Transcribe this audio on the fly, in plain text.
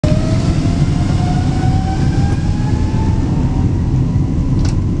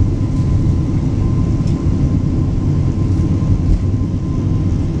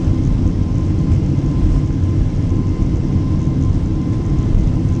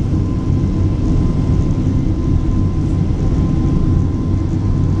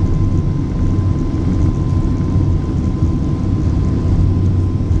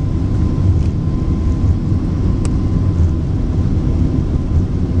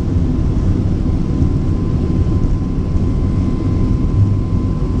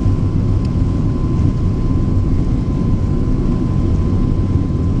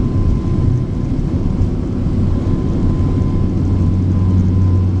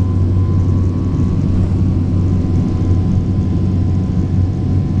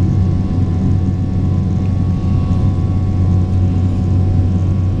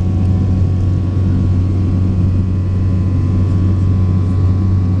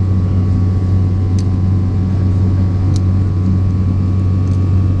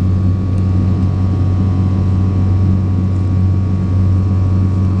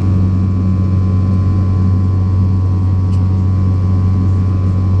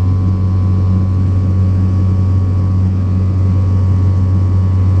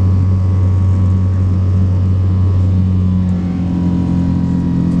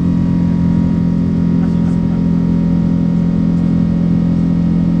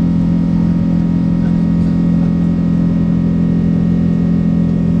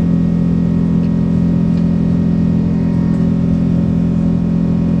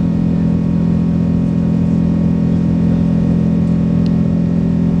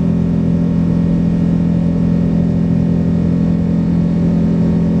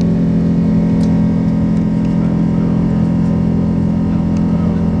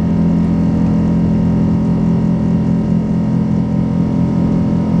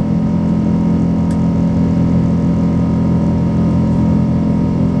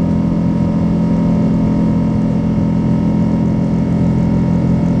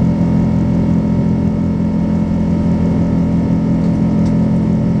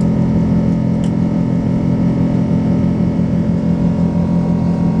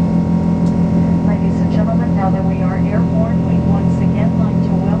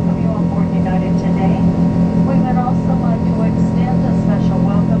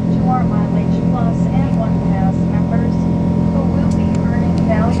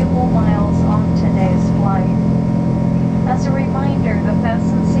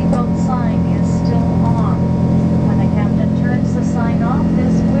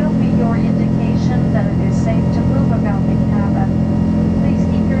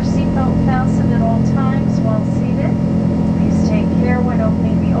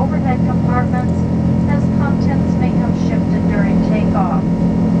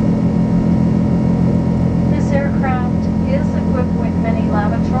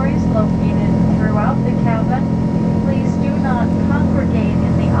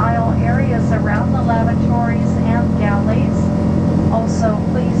Also,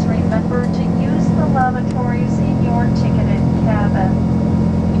 please remember to use the lavatories in your ticketed cabin.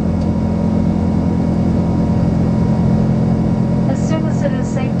 As soon as it is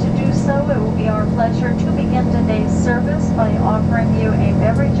safe to do so, it will be our pleasure to begin today's service by offering you a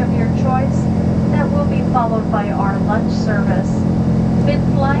beverage of your choice that will be followed by our lunch service.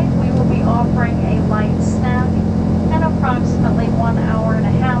 Mid-flight, we will be offering a light snack, and approximately 1 hour and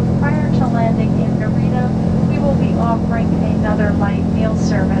a half prior to landing in Narita, we will be offering another light meal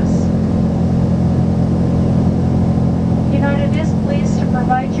service. United is pleased to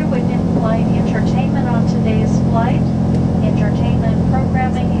provide you with in-flight entertainment on today's flight. Entertainment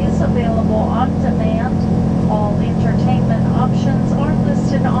programming is available on demand. All entertainment options are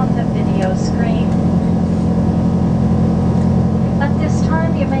listed on the video screen. At this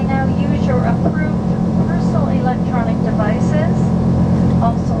time, you may now use your approved personal electronic devices.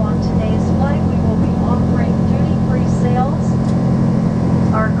 Also on today's flight, we will be offering duty-free sales.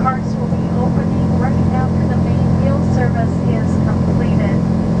 Our carts will be opening right after the main meal service is completed.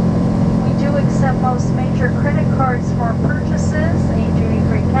 We do accept most major credit cards for purchases. A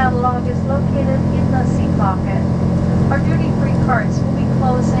duty-free catalog is located in the seat pocket. Our duty-free carts will be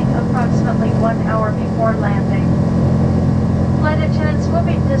closing approximately 1 hour before landing. Flight attendants will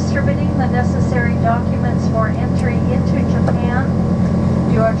be distributing the necessary documents for entry into Japan.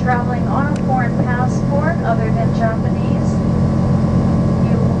 You are traveling on a foreign passport other than Japanese.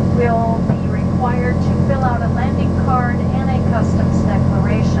 You will be required to fill out a landing card and a customs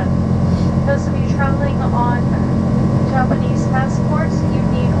declaration. Those of you traveling on Japanese passports, you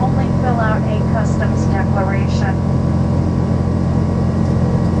need only fill out a customs declaration.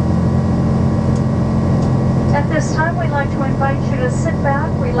 At this time, we'd like to invite you to sit back,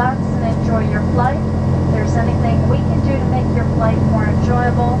 relax, and enjoy your flight.